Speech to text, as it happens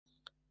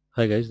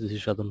Hi guys, this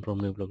is Shadhan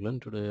from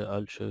Namecheap. Today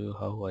I'll show you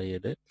how I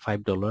added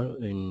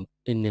 $5 in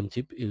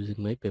Namecheap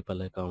using my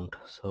PayPal account.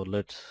 So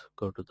let's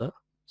go to the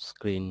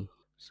screen.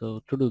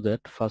 So to do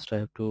that, first I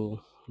have to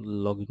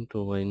log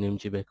into my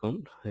Namecheap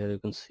account. Here you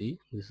can see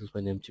this is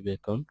my Namecheap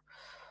account,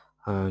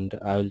 and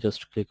I will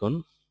just click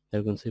on. Here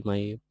you can see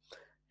my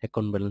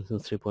account balance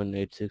is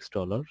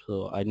 $3.86.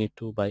 So I need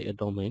to buy a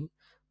domain.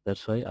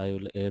 That's why I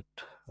will add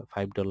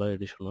 $5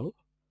 additional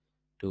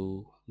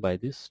to buy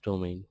this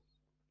domain.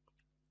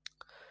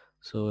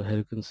 So here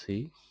you can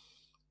see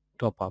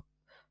top up.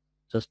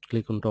 Just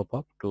click on top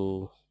up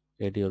to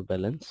add your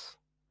balance.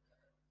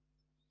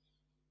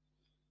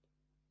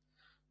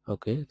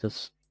 Okay,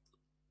 just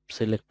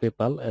select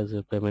PayPal as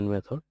your payment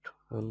method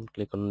and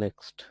click on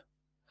next,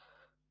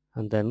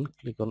 and then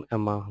click on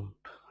amount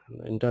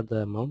and enter the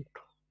amount.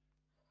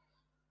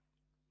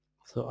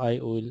 So I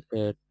will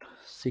add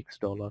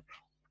 $6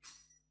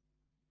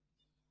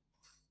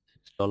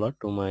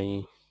 to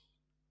my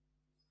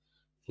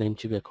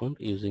Namecheap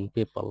account using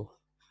PayPal,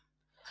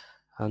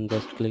 and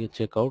just click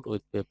checkout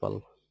with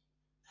PayPal.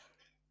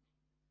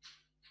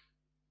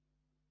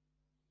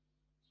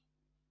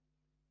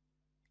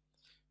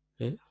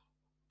 Okay,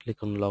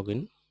 click on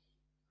login,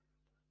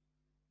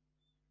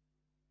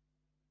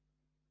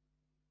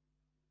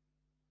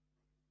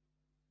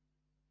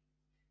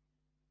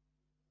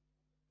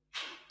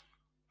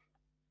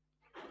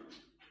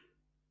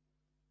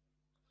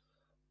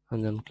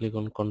 and then click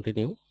on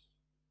continue.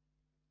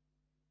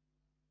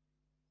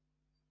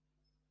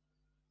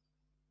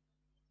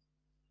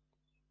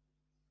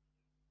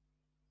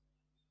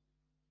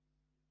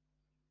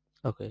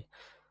 Okay,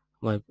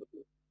 my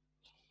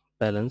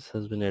balance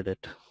has been added.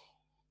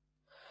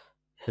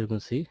 Here you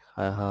can see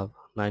I have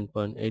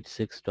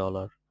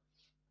 $9.86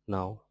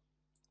 now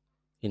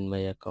in my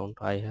account.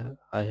 I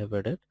have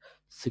added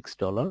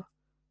 $6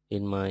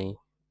 in my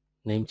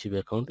Namecheap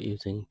account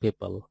using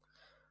PayPal.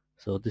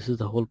 So this is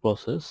the whole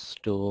process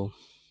to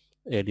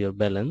add your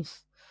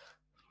balance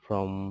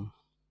from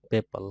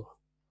PayPal.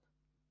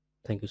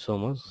 Thank you so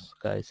much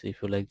guys.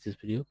 If you like this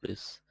video,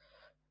 please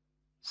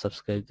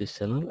subscribe this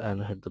channel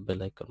and hit the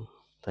bell icon.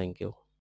 Thank you.